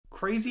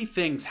crazy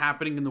things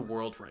happening in the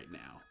world right now.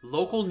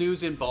 Local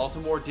news in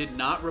Baltimore did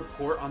not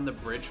report on the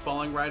bridge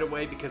falling right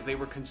away because they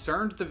were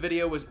concerned the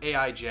video was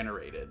AI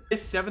generated.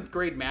 This 7th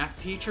grade math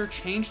teacher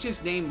changed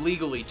his name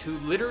legally to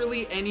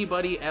literally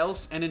anybody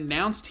else and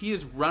announced he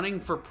is running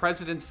for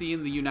presidency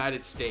in the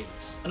United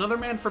States. Another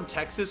man from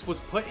Texas was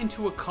put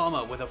into a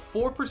coma with a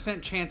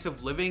 4% chance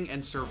of living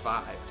and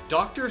survived.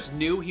 Doctors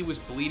knew he was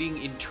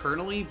bleeding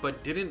internally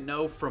but didn't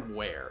know from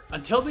where,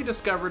 until they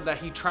discovered that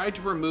he tried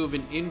to remove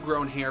an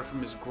ingrown hair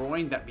from his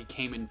groin that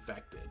became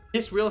infected.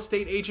 This real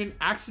estate agent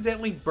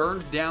accidentally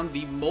burned down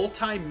the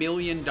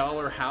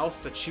multi-million-dollar house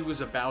that she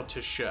was about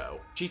to show.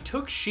 She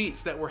took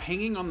sheets that were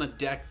hanging on the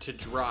deck to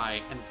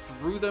dry and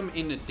threw them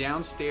in a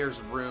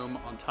downstairs room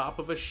on top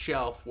of a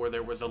shelf where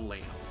there was a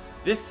lamp.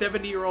 This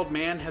 70-year-old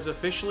man has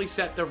officially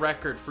set the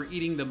record for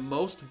eating the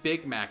most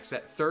Big Macs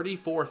at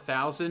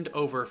 34,000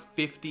 over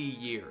 50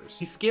 years.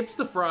 He skips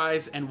the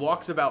fries and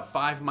walks about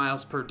 5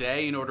 miles per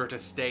day in order to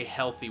stay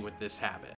healthy with this habit.